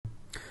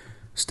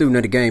Student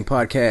of the Game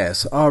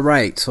podcast. All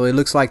right, so it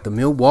looks like the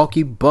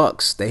Milwaukee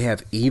Bucks, they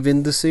have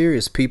evened the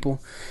series,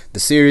 people. The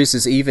series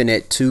is even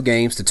at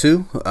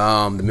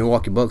 2-2. The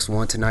Milwaukee Bucks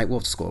won tonight. What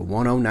was the score?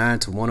 109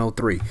 to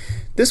 103.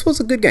 This was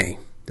a good game.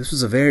 This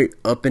was a very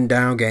up and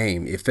down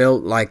game. It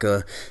felt like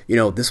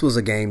this was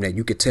a game that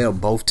you could tell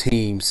both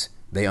teams,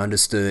 they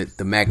understood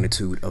the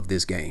magnitude of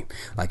this game.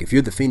 Like if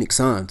you're the Phoenix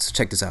Suns,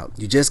 check this out.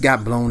 You just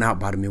got blown out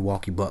by the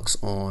Milwaukee Bucks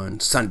on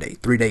Sunday,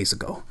 3 days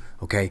ago.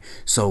 Okay,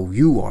 so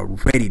you are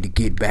ready to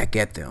get back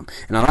at them.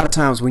 And a lot of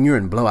times when you're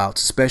in blowouts,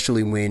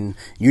 especially when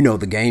you know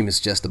the game is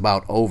just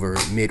about over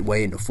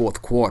midway in the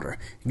fourth quarter,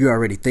 you're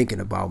already thinking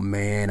about,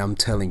 man, I'm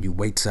telling you,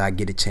 wait till I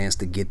get a chance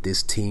to get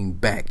this team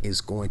back.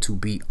 It's going to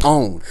be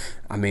on.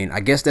 I mean, I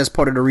guess that's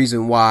part of the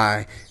reason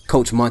why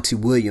Coach Monty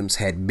Williams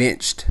had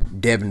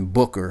benched Devin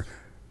Booker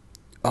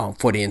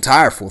for the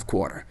entire fourth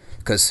quarter,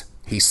 because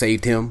he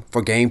saved him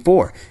for game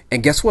 4.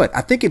 And guess what? I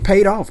think it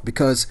paid off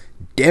because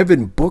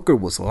Devin Booker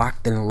was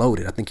locked and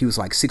loaded. I think he was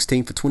like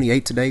 16 for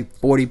 28 today,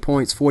 40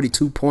 points,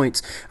 42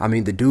 points. I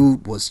mean, the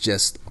dude was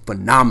just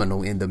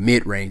phenomenal in the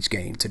mid-range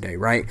game today,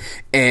 right?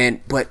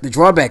 But the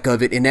drawback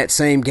of it, in that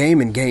same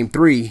game, in game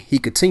 3, he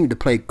continued to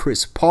play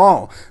Chris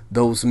Paul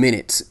those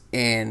minutes.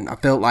 And I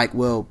felt like,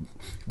 well,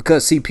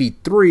 because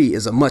CP3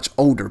 is a much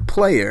older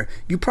player,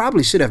 you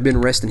probably should have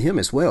been resting him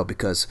as well,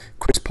 because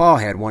Chris Paul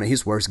had one of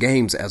his worst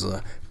games as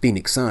a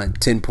Phoenix Sun.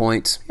 10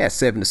 points, he had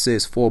 7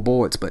 assists, 4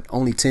 boards, but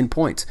only 10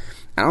 points.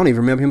 I don't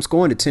even remember him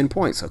scoring the 10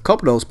 points. A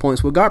couple of those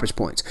points were garbage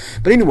points.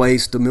 But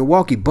anyways, the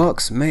Milwaukee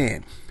Bucks,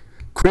 man,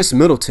 Chris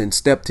Middleton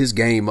stepped his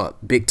game up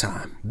big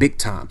time, big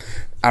time.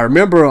 I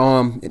remember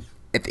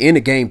at the end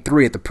of game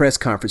 3 at the press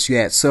conference, you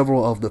had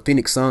several of the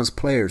Phoenix Suns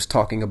players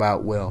talking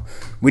about, well,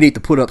 we need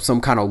to put up some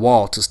kind of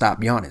wall to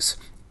stop Giannis.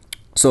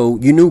 So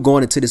you knew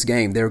going into this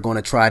game, they were going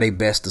to try their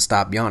best to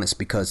stop Giannis,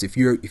 because if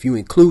you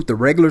include the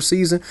regular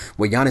season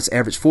where Giannis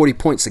averaged 40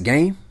 points a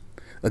game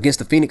against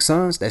the Phoenix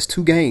Suns, that's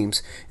 2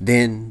 games.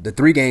 Then the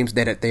 3 games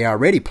that they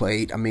already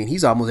played, I mean,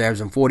 he's almost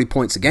averaging 40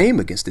 points a game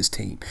against this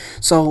team.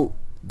 So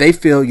they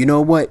feel, you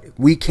know what,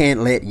 we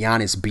can't let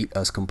Giannis beat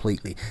us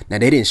completely. Now,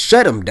 they didn't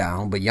shut him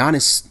down, but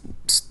Giannis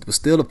was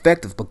still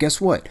effective. But guess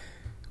what?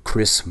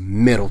 Chris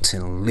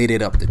Middleton lit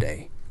it up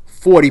today.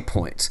 40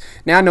 points.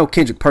 Now, I know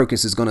Kendrick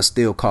Perkins is going to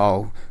still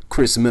call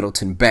Chris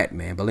Middleton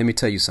Batman, but let me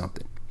tell you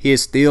something. He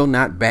is still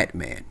not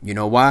Batman. You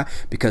know why?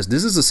 Because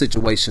this is a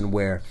situation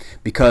where,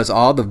 because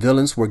all the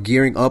villains were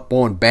gearing up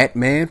on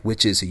Batman,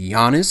 which is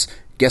Giannis,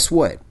 guess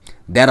what?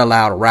 That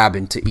allowed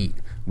Robin to eat,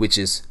 which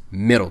is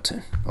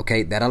Middleton.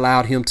 Okay? That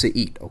allowed him to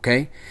eat.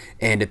 Okay?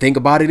 And the thing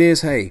about it is,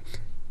 hey,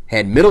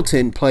 had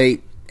Middleton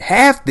played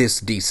half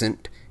this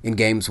decent in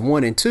games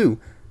 1 and 2,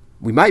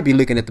 we might be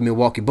looking at the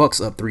Milwaukee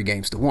Bucks up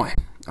 3-1.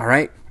 All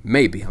right?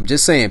 Maybe. I'm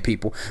just saying,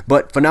 people.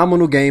 But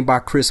phenomenal game by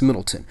Chris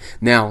Middleton.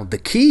 Now, the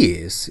key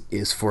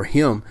is for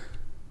him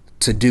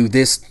to do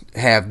this,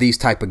 have these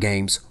type of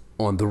games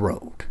on the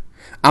road.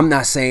 I'm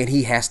not saying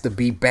he has to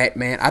be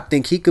Batman. I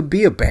think he could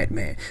be a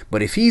Batman.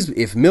 But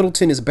if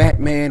Middleton is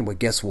Batman, well,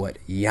 guess what?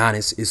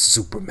 Giannis is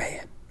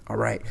Superman. All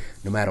right?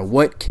 No matter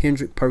what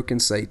Kendrick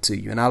Perkins say to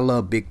you. And I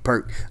love Big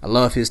Perk. I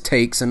love his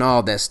takes and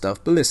all that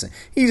stuff. But listen,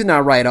 he's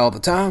not right all the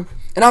time.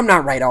 And I'm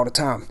not right all the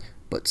time.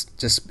 But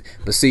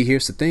see,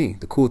 here's the thing.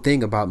 The cool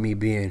thing about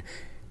me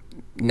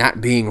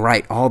not being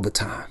right all the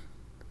time,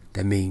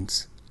 that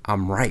means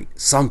I'm right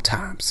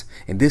sometimes.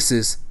 And this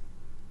is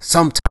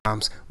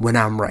sometimes when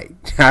I'm right.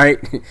 All right.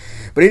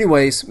 But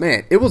anyways,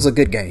 man, it was a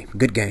good game.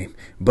 Good game.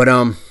 But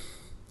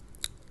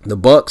the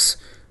Bucks,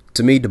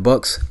 to me, the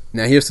Bucks.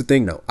 Now here's the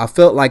thing though. I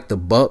felt like the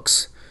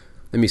Bucks,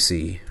 let me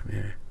see.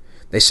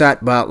 They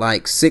shot about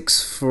like 7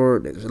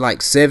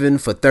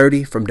 for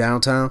 30 from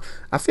downtown.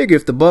 I figure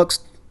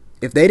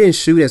if they didn't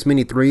shoot as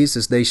many threes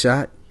as they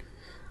shot,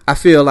 I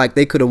feel like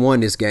they could have won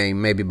this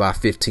game maybe by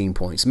 15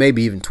 points,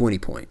 maybe even 20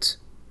 points.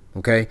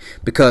 Okay?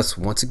 Because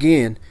once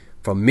again,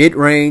 from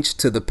mid-range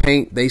to the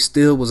paint, they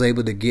still was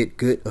able to get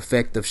good,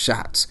 effective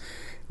shots.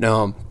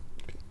 Now,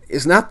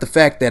 it's not the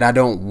fact that I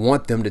don't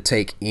want them to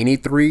take any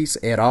threes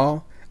at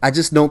all. I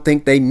just don't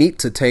think they need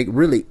to take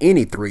really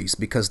any threes,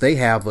 because they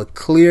have a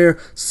clear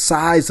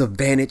size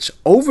advantage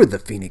over the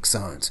Phoenix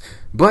Suns.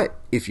 But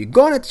if you're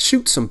going to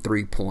shoot some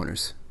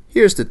 3-pointers,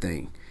 here's the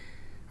thing.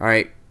 All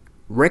right,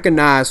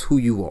 recognize who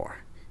you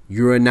are.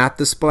 You're not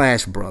the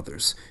Splash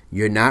Brothers.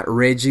 You're not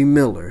Reggie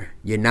Miller.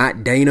 You're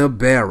not Dana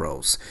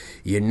Barros.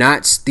 You're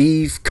not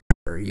Steve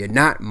Kerr. You're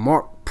not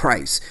Mark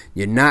Price.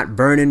 You're not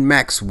Vernon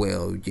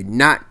Maxwell. You're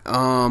not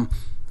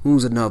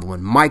who's another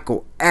one?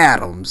 Michael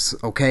Adams.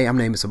 Okay, I'm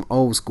naming some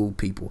old school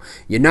people.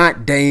 You're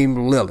not Dame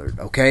Lillard.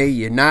 Okay,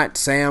 you're not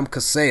Sam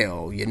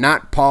Cassell. You're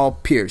not Paul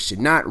Pierce. You're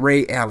not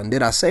Ray Allen.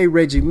 Did I say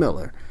Reggie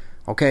Miller?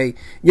 Okay,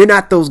 you're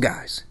not those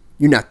guys.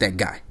 You're not that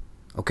guy.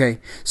 Okay,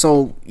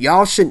 so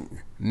y'all shouldn't.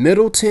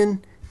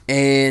 Middleton,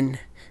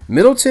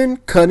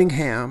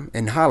 Cunningham,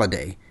 and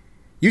Holiday,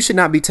 you should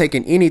not be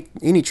taking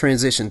any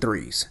transition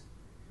threes.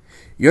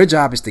 Your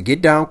job is to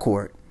get down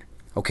court,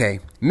 okay,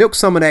 milk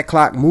some of that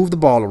clock, move the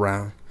ball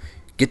around,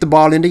 get the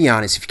ball into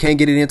Giannis. If you can't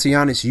get it into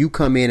Giannis, you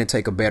come in and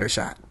take a better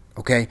shot.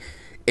 Okay?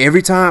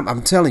 Every time,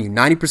 I'm telling you,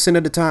 90%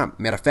 of the time,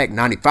 matter of fact,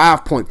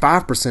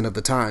 95.5% of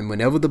the time,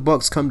 whenever the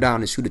Bucks come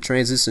down and shoot a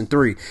transition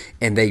three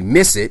and they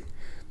miss it,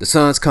 the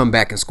Suns come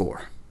back and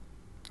score.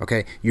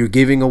 Okay? You're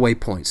giving away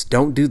points.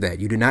 Don't do that.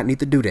 You do not need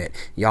to do that.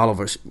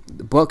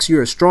 The Bucks,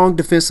 you're a strong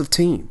defensive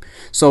team.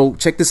 So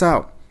check this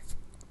out.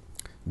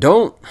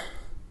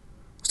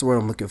 What's the word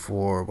I'm looking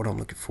for?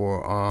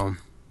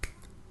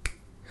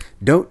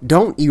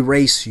 Don't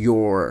erase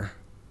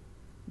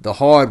the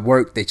hard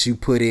work that you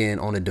put in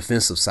on the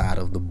defensive side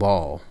of the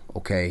ball,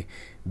 okay?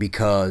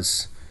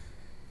 Because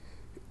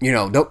you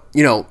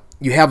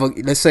have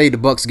let's say the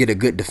Bucks get a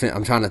good defense.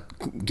 I'm trying to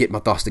get my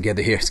thoughts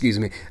together here. Excuse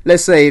me.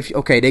 Let's say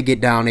they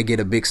get down, they get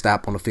a big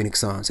stop on the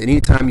Phoenix Suns, and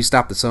anytime you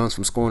stop the Suns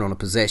from scoring on a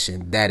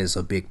possession, that is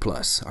a big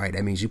plus. All right,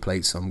 that means you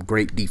played some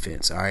great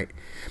defense. All right,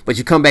 but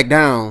you come back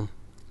down.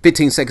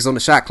 15 seconds on the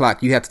shot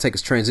clock, you have to take a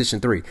transition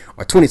three.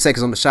 Or 20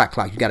 seconds on the shot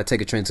clock, you got to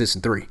take a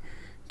transition three.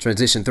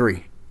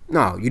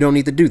 No, you don't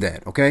need to do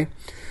that, okay?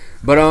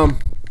 But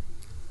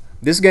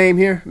this game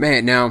here,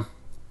 man, now,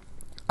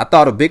 I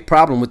thought a big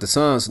problem with the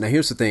Suns. Now,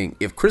 here's the thing.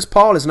 If Chris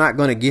Paul is not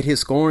going to get his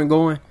scoring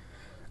going,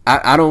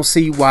 I don't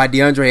see why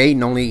DeAndre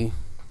Ayton only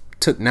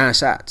took 9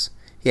 shots.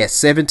 He had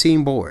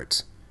 17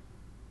 boards.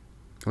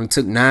 Only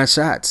took 9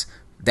 shots.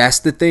 That's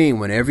the thing.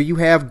 Whenever you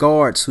have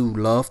guards who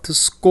love to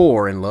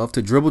score and love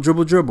to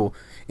dribble,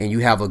 and you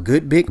have a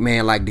good big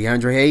man like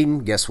DeAndre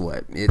Ayton, guess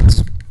what?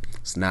 It's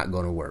not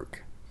going to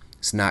work.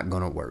 It's not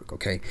going to work,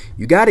 okay?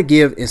 You got to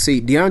give, and see,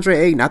 DeAndre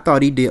Ayton, I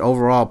thought he did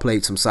overall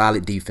played some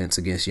solid defense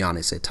against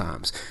Giannis at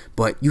times.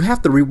 But you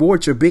have to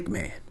reward your big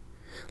man.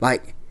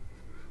 Like,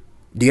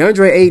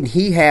 DeAndre Ayton,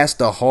 he has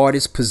the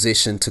hardest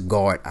position to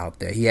guard out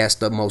there. He has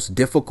the most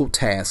difficult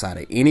task out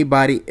of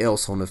anybody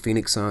else on the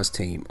Phoenix Suns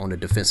team on the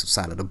defensive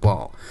side of the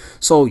ball.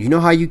 So, you know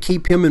how you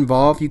keep him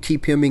involved? You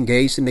keep him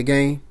engaged in the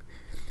game?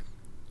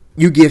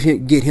 You get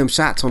him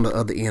shots on the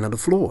other end of the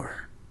floor.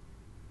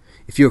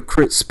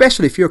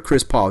 Especially if you're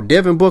Chris Paul.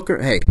 Devin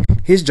Booker, hey,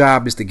 his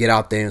job is to get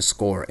out there and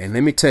score. And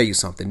let me tell you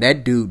something.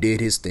 That dude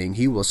did his thing.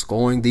 He was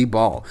scoring the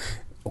ball.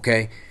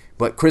 Okay?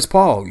 But Chris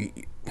Paul,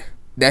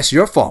 that's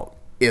your fault.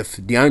 If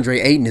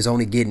DeAndre Ayton is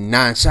only getting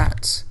 9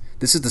 shots.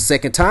 This is the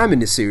second time in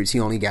this series he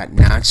only got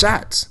 9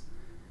 shots.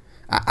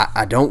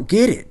 I don't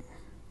get it.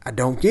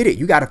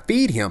 You got to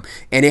feed him.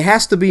 And it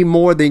has to be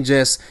more than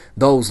just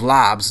those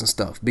lobs and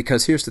stuff.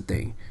 Because here's the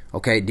thing.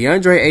 Okay,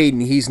 DeAndre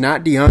Ayton, he's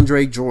not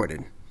DeAndre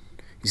Jordan.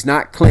 He's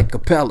not Clint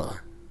Capella.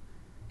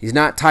 He's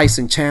not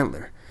Tyson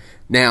Chandler.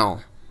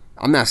 Now,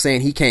 I'm not saying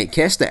he can't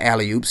catch the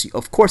alley-oops.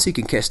 Of course he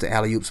can catch the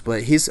alley-oops.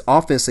 But his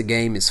offensive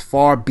game is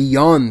far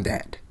beyond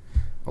that.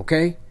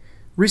 Okay?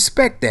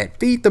 Respect that.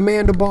 Feed the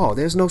man the ball.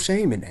 There's no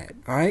shame in that.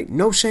 All right?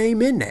 No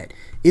shame in that.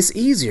 It's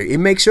easier. It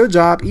makes your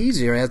job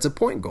easier as a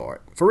point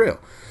guard. For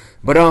real.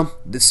 But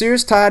the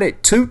series tied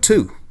at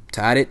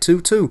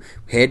 2-2.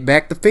 Head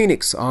back to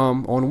Phoenix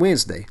on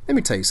Wednesday. Let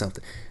me tell you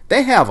something.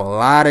 They have a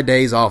lot of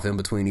days off in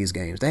between these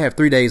games. They have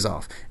 3 days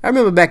off. I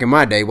remember back in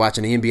my day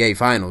watching the NBA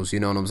Finals, you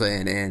know what I'm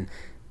saying? And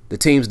the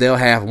teams, they'll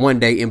have 1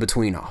 day in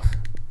between off.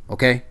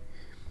 Okay?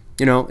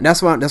 You know,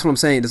 that's what I'm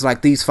saying. It's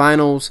like these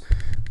finals,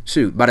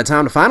 shoot, by the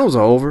time the finals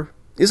are over,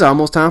 it's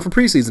almost time for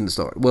preseason to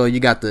start. Well,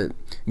 you got the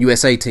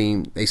USA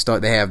team, they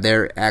have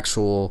their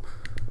actual,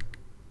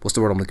 what's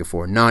the word I'm looking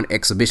for?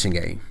 Non-exhibition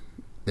game.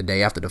 The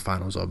day after the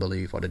finals, I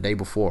believe, or the day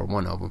before,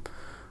 one of them.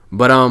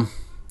 But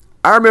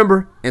I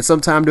remember, and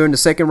sometime during the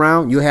second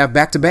round, you'll have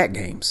back-to-back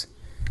games.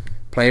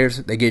 Players,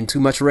 they're getting too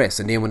much rest.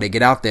 And then when they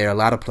get out there, a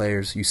lot of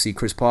players, you see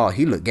Chris Paul,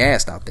 he looked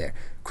gassed out there.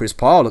 Chris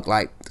Paul looked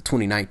like the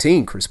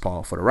 2019 Chris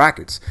Paul for the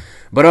Rockets.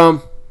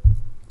 But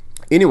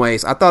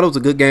anyways, I thought it was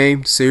a good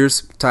game.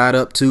 Series tied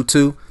up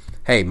 2-2.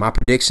 Hey, my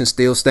prediction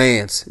still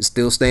stands. It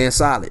still stands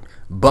solid.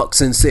 Bucks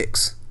in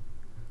 6.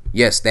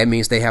 Yes, that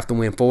means they have to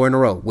win 4 in a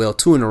row. Well,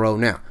 2 in a row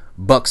now.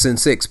 Bucks in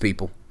 6,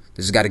 people.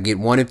 They just got to get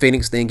 1 in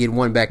Phoenix, then get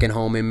 1 back at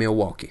home in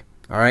Milwaukee.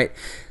 All right.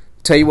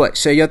 Tell you what,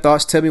 share your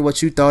thoughts. Tell me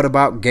what you thought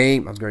about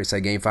game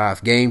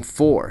 5, game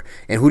 4.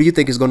 And who do you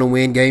think is going to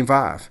win game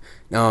 5?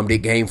 Did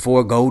game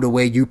 4 go the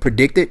way you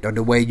predicted or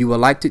the way you would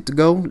like it to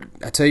go?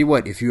 I tell you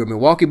what, if you're a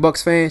Milwaukee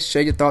Bucks fan,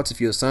 share your thoughts.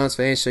 If you're a Suns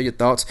fan, share your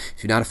thoughts.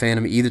 If you're not a fan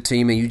of either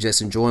team and you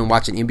just enjoying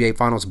watching NBA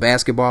Finals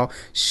basketball,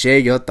 share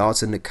your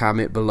thoughts in the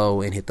comment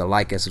below and hit the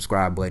like and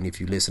subscribe button if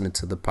you're listening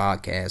to the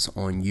podcast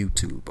on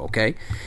YouTube, okay?